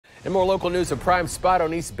And more local news, a prime spot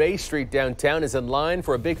on East Bay Street downtown is in line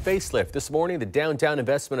for a big facelift. This morning, the Downtown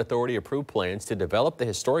Investment Authority approved plans to develop the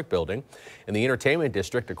historic building in the entertainment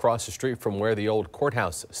district across the street from where the old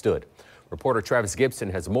courthouse stood. Reporter Travis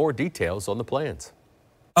Gibson has more details on the plans.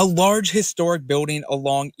 A large historic building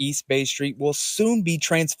along East Bay Street will soon be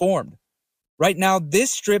transformed. Right now,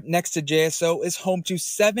 this strip next to JSO is home to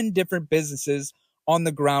 7 different businesses on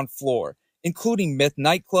the ground floor, including Myth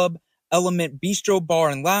Nightclub, Element Bistro Bar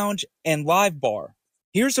and Lounge, and Live Bar.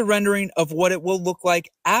 Here's a rendering of what it will look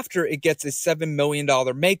like after it gets a $7 million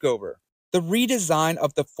makeover. The redesign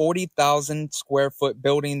of the 40,000 square foot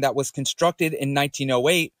building that was constructed in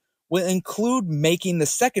 1908 will include making the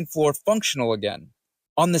second floor functional again.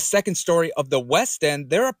 On the second story of the West End,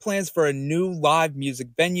 there are plans for a new live music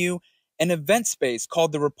venue and event space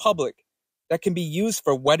called the Republic that can be used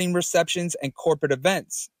for wedding receptions and corporate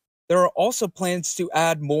events. There are also plans to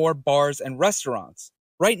add more bars and restaurants.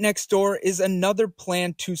 Right next door is another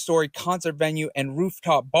planned 2-story concert venue and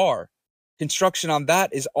rooftop bar. Construction on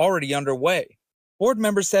that is already underway. Board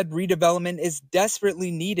members said redevelopment is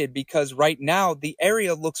desperately needed because right now the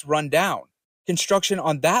area looks run down. Construction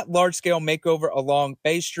on that large-scale makeover along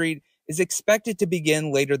Bay Street is expected to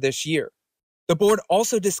begin later this year. The board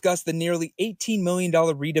also discussed the nearly $18 million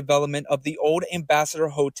redevelopment of the old Ambassador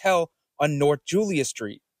Hotel on North Julia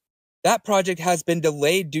Street. That project has been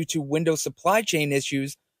delayed due to window supply chain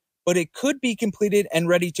issues, but it could be completed and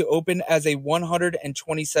ready to open as a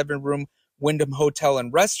 127-room Wyndham Hotel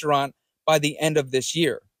and Restaurant by the end of this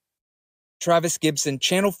year. Travis Gibson,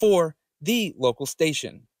 Channel 4, the local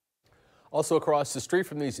station. Also across the street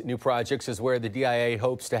from these new projects is where the DIA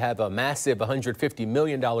hopes to have a massive $150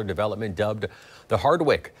 million development dubbed the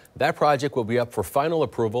Hardwick. That project will be up for final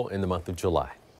approval in the month of July.